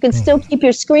simple, and you can still keep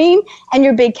your screen and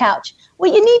your big couch.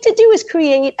 What you need to do is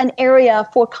create an area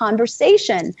for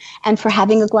conversation and for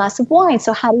having a glass of wine.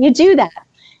 So how do you do that?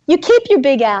 You keep your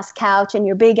big-ass couch and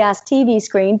your big-ass TV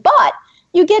screen, but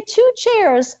you get 2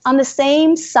 chairs on the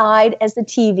same side as the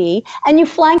TV, and you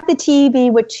flank the TV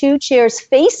with 2 chairs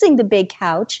facing the big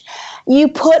couch. You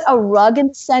put a rug in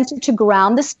the center to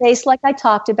ground the space like I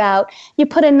talked about. You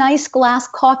put a nice glass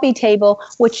coffee table,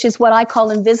 which is what I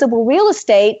call invisible real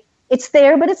estate. It's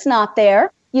there, but it's not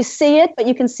there. You see it, but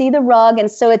you can see the rug,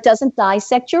 and so it doesn't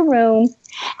dissect your room.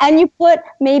 And you put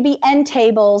maybe end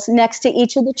tables next to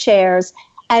each of the chairs,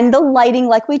 and the lighting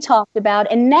like we talked about.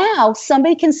 And now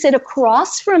somebody can sit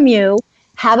across from you,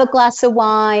 have a glass of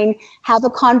wine, have a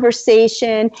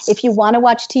conversation. If you want to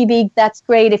watch TV, that's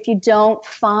great. If you don't,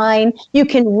 fine. You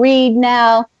can read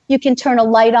now. You can turn a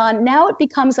light on. Now it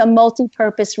becomes a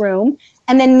multi-purpose room.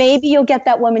 And then maybe you'll get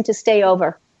that woman to stay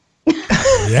over.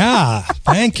 Yeah,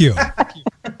 thank you.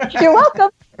 You're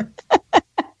welcome.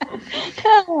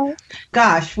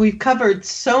 Gosh, we've covered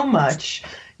so much.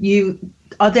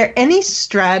 Are there any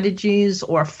strategies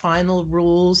or final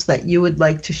rules that you would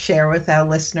like to share with our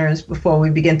listeners before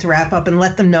we begin to wrap up, and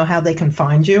let them know how they can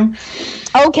find you?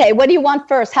 Okay, what do you want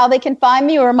first? How they can find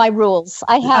me, or my rules?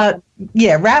 I have.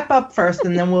 Yeah, wrap up first,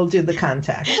 and then we'll do the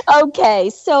contact.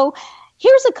 Okay, so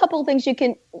here's a couple of things you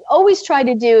can always try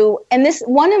to do. And this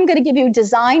one, I'm going to give you a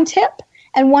design tip,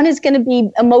 and one is going to be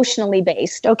emotionally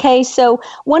based. Okay, so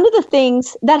one of the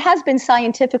things that has been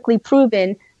scientifically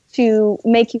proven to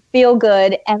make you feel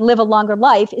good and live a longer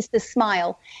life is to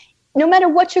smile. No matter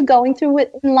what you're going through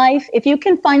in life, if you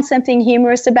can find something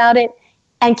humorous about it,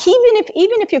 and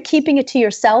even if you're keeping it to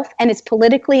yourself and it's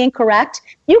politically incorrect,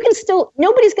 you can still,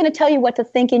 nobody's going to tell you what to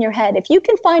think in your head. If you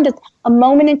can find a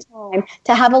moment in time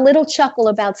to have a little chuckle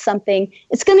about something,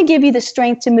 it's going to give you the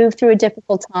strength to move through a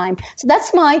difficult time. So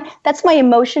that's my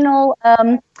emotional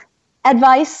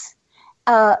advice.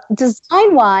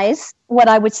 Design-wise, what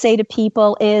I would say to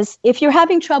people is, if you're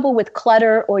having trouble with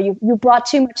clutter, or you brought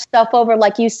too much stuff over,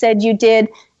 like you said you did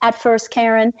at first,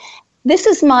 Karen, this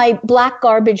is my black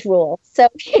garbage rule. So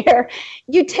here,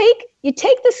 you take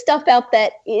the stuff out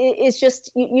that is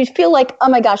just, you feel like, oh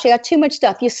my gosh, I got too much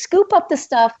stuff. You scoop up the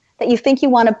stuff that you think you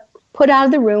want to put out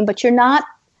of the room, but you're not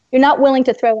willing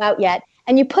to throw out yet.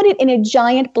 And you put it in a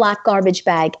giant black garbage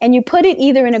bag, and you put it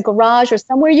either in a garage or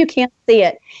somewhere you can't see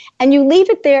it. And you leave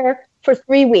it there for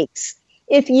 3 weeks.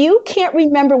 If you can't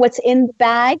remember what's in the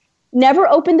bag, never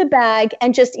open the bag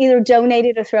and just either donate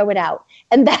it or throw it out.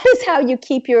 And that is how you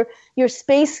keep your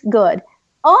space good.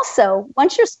 Also,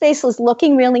 once your space is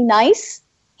looking really nice,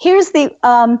 here's the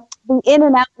in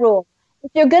and out rule.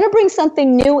 If you're going to bring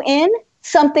something new in,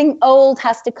 something old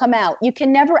has to come out. You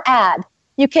can never add.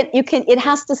 It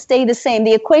has to stay the same.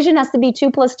 The equation has to be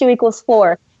 2 + 2 =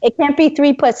 4. It can't be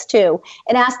 3 + 2.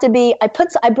 It has to be,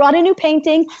 I brought a new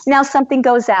painting, now something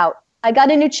goes out. I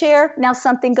got a new chair, now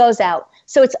something goes out.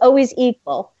 So it's always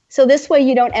equal. So this way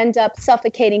you don't end up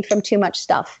suffocating from too much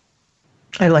stuff.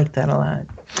 I like that a lot.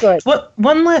 Good.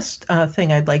 One last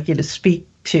thing I'd like you to speak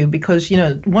to, because,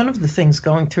 one of the things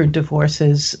going through divorce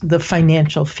is the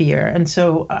financial fear. And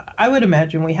so I would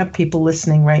imagine we have people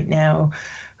listening right now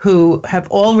who have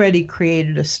already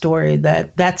created a story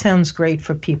that sounds great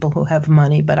for people who have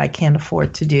money, but I can't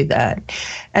afford to do that.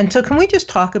 And so can we just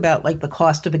talk about like the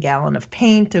cost of a gallon of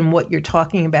paint and what you're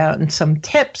talking about, and some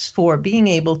tips for being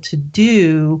able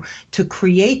to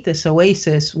create this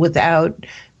oasis without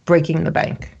breaking the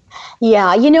bank?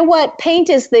 Yeah, you know what? Paint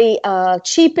is the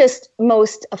cheapest,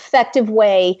 most effective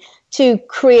way to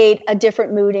create a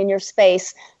different mood in your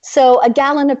space. So a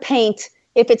gallon of paint,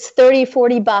 if it's $30,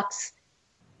 $40,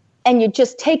 and you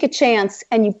just take a chance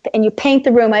and you paint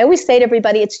the room. I always say to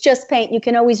everybody, it's just paint. You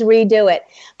can always redo it.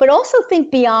 But also think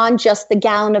beyond just the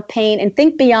gallon of paint, and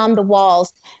think beyond the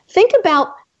walls. Think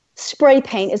about spray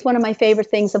paint is one of my favorite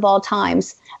things of all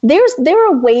times. There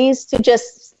are ways to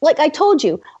just, like I told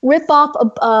you, rip off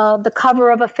the cover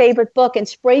of a favorite book and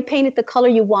spray paint it the color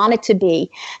you want it to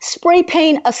be. Spray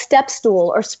paint a step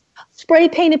stool, or spray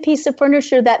paint a piece of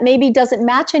furniture that maybe doesn't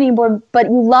match anymore, but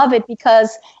you love it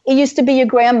because it used to be your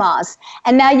grandma's.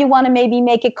 And now you want to maybe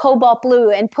make it cobalt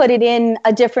blue and put it in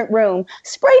a different room.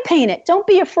 Spray paint it. Don't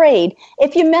be afraid.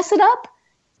 If you mess it up,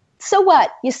 so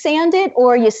what? You sand it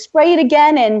or you spray it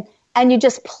again, and you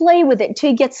just play with it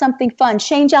until you get something fun.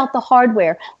 Change out the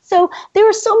hardware. So there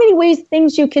are so many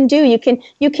things you can do. You can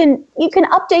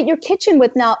update your kitchen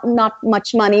with not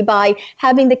much money by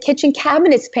having the kitchen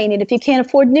cabinets painted. If you can't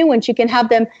afford new ones, you can have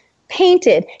them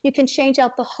painted. You can change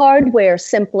out the hardware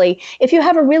simply. If you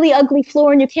have a really ugly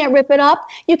floor and you can't rip it up,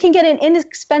 you can get an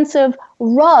inexpensive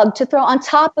rug to throw on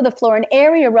top of the floor, an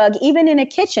area rug, even in a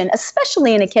kitchen,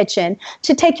 especially in a kitchen,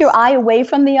 to take your eye away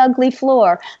from the ugly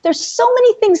floor. There's so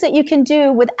many things that you can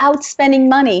do without spending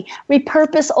money.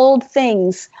 Repurpose old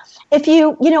things. If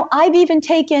I've even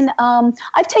taken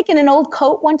an old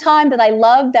coat one time that I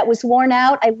loved that was worn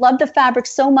out. I loved the fabric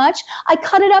so much. I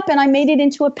cut it up and I made it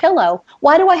into a pillow.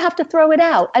 Why do I have to throw it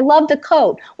out? I love the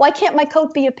coat. Why can't my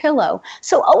coat be a pillow?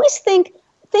 So always think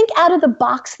out of the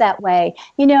box that way.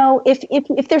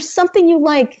 If there's something you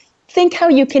like, think how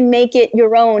you can make it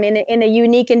your own in a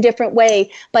unique and different way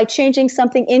by changing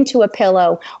something into a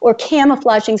pillow or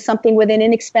camouflaging something with an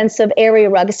inexpensive area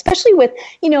rug, especially with,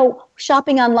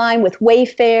 shopping online with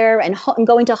Wayfair and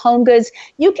going to Home Goods.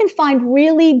 You can find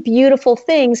really beautiful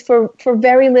things for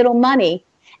very little money.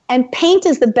 And paint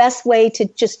is the best way to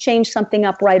just change something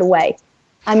up right away.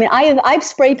 I mean, I've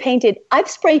spray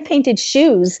painted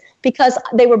shoes because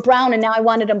they were brown and now I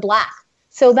wanted them black.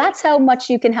 So that's how much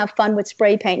you can have fun with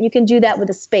spray paint. You can do that with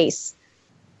a space.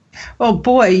 Well,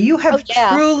 boy, you have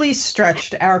truly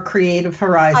stretched our creative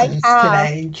horizons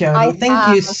today, Jody.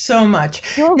 Thank you so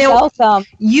much. You're welcome.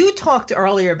 You talked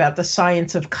earlier about the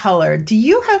science of color. Do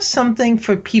you have something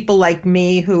for people like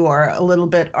me who are a little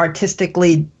bit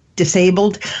artistically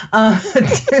disabled to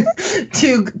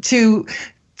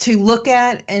look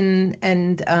at and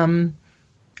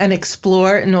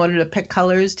explore in order to pick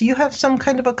colors? Do you have some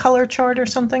kind of a color chart or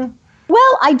something?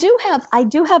 Well, I do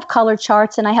have color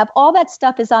charts, and I have all that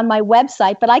stuff is on my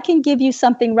website, but I can give you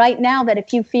something right now that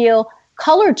if you feel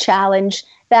color challenged,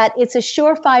 that it's a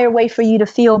surefire way for you to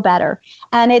feel better.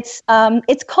 And it's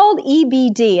called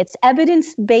EBD. It's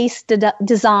evidence-based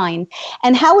design.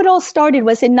 And how it all started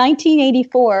was in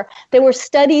 1984, there were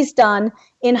studies done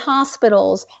in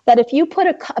hospitals that if you put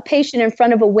a patient in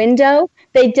front of a window,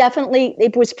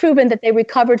 it was proven that they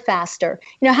recovered faster.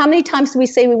 How many times do we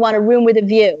say we want a room with a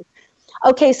view?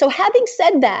 Okay, so having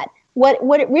said that,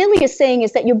 what it really is saying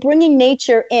is that you're bringing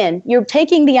nature in. You're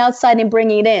taking the outside and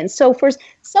bringing it in. So for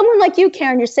someone like you,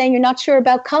 Karen, you're saying you're not sure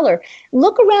about color.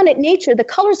 Look around at nature. The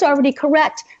color's already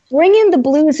correct. Bring in the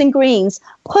blues and greens.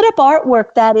 Put up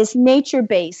artwork that is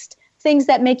nature-based, things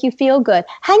that make you feel good.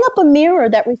 Hang up a mirror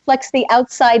that reflects the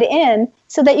outside in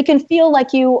so that you can feel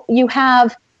like you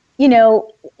have,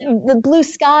 the blue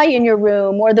sky in your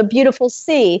room or the beautiful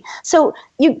sea. So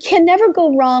you can never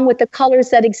go wrong with the colors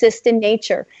that exist in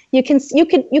nature. You can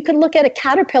look at a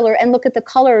caterpillar and look at the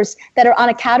colors that are on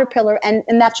a caterpillar, and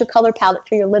that's your color palette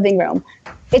for your living room.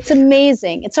 It's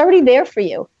amazing. It's already there for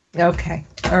you. Okay.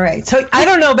 All right. So I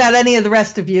don't know about any of the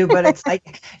rest of you, but it's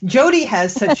like Jody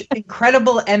has such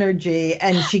incredible energy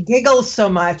and she giggles so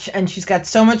much and she's got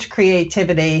so much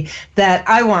creativity that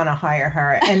I want to hire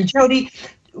her. And Jody,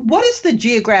 what is the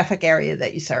geographic area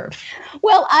that you serve?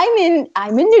 Well, I'm in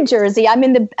New Jersey. I'm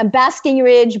in the Basking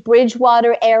Ridge,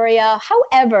 Bridgewater area.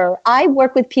 However, I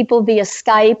work with people via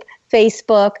Skype,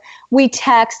 Facebook. We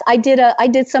text. I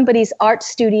did somebody's art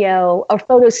studio or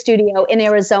photo studio in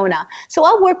Arizona. So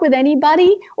I'll work with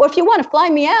anybody, or if you want to fly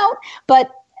me out.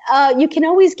 But you can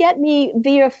always get me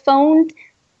via phone,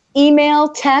 email,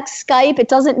 text, Skype. It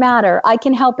doesn't matter. I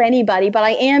can help anybody. But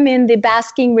I am in the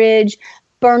Basking Ridge,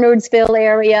 Bernardsville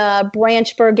area,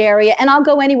 Branchburg area, and I'll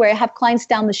go anywhere. I have clients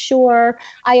down the shore.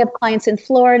 I have clients in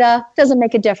Florida. Doesn't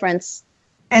make a difference.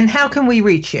 And how can we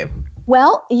reach you?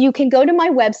 Well, you can go to my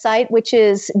website, which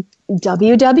is that's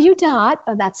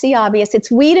the obvious, it's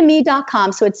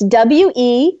we2me.com. So it's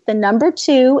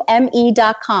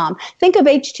WE2me.com. Think of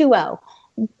H2O.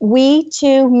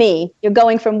 We2me. You're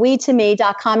going from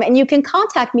we2me.com, and you can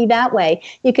contact me that way.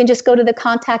 You can just go to the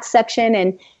contact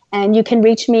section and you can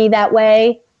reach me that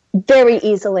way very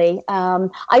easily.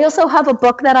 I also have a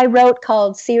book that I wrote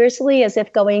called Seriously, as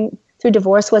if going through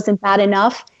divorce wasn't bad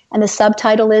enough. And the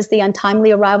subtitle is The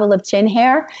Untimely Arrival of Chin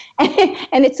Hair.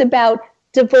 And it's about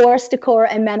divorce, decor,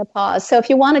 and menopause. So if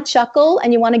you want to chuckle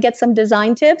and you want to get some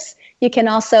design tips, you can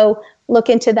also look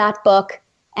into that book.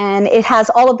 And it has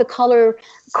all of the color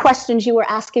questions you were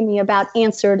asking me about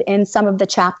answered in some of the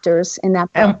chapters in that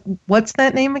book. What's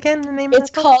that name again? The name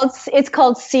it's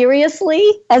called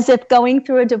Seriously, as if going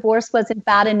through a divorce wasn't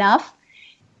bad enough.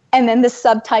 And then the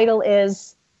subtitle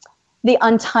is The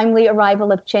Untimely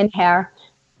Arrival of Chin Hair.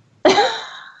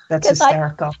 That's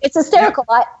hysterical. It's hysterical.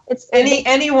 Yeah.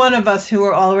 Any one of us who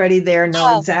are already there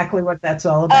know exactly what that's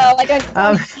all about. I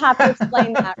don't have to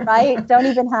explain that, right? Don't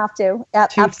even have to.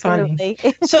 Absolutely.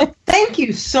 Funny. So thank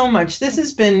you so much. This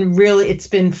has been it's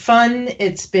been fun.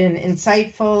 It's been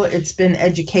insightful. It's been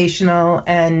educational.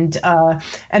 And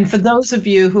for those of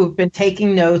you who've been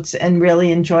taking notes and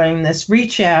really enjoying this,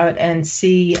 reach out and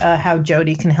see how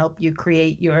Jody can help you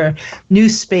create your new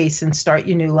space and start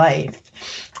your new life.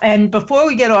 And before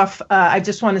we get off, I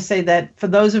just want to say that for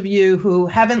those of you who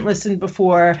haven't listened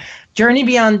before, Journey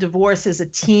Beyond Divorce is a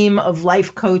team of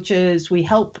life coaches. We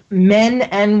help men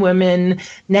and women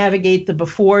navigate the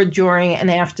before, during,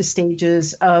 and after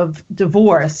stages of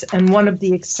divorce. And one of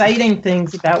the exciting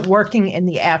things about working in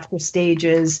the after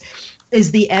stages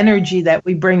is the energy that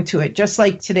we bring to it. Just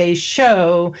like today's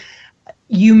show,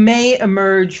 you may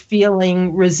emerge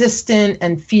feeling resistant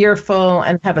and fearful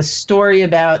and have a story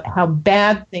about how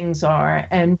bad things are.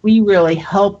 And we really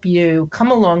help you, come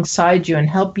alongside you and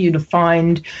help you to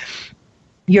find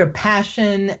your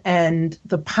passion and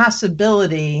the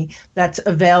possibility that's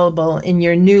available in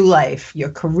your new life, your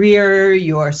career,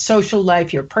 your social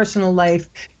life, your personal life,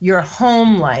 your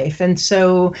home life. And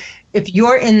so if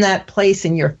you're in that place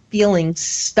and you're feeling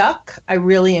stuck, I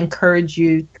really encourage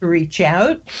you to reach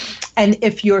out. And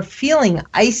if you're feeling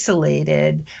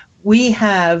isolated, we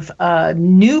have a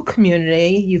new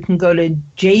community. You can go to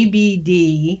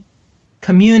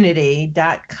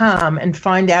jbdcommunity.com and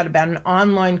find out about an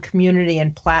online community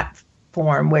and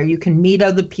platform where you can meet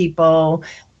other people,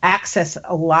 access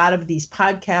a lot of these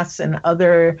podcasts and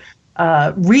other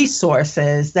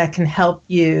resources that can help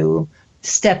you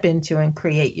step into and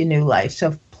create your new life.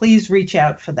 So please reach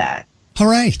out for that. All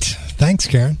right. Thanks,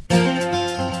 Karen.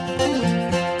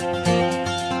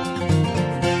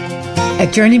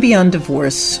 At Journey Beyond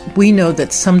Divorce, we know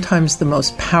that sometimes the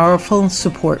most powerful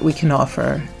support we can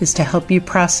offer is to help you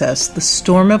process the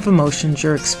storm of emotions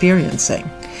you're experiencing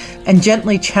and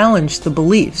gently challenge the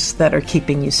beliefs that are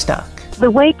keeping you stuck.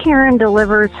 The way Karen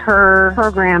delivers her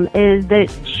program is that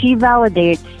she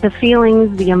validates the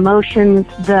feelings, the emotions,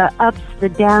 the ups, the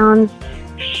downs.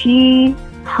 She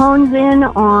hones in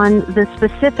on the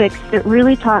specifics that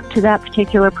really talk to that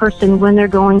particular person when they're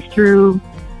going through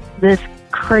this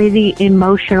crazy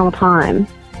emotional time.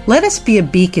 Let us be a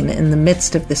beacon in the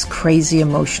midst of this crazy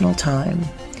emotional time.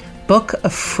 Book a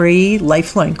free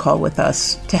Lifeline call with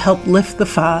us to help lift the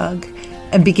fog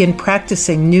and begin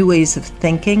practicing new ways of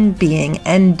thinking, being,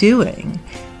 and doing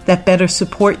that better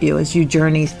support you as you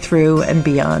journey through and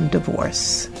beyond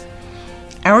divorce.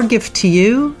 Our gift to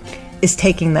you is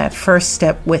taking that first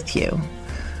step with you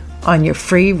on your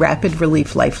free Rapid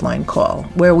Relief Lifeline call,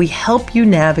 where we help you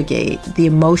navigate the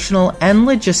emotional and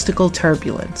logistical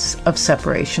turbulence of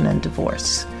separation and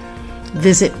divorce.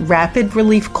 Visit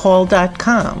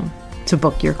rapidreliefcall.com to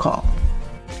book your call.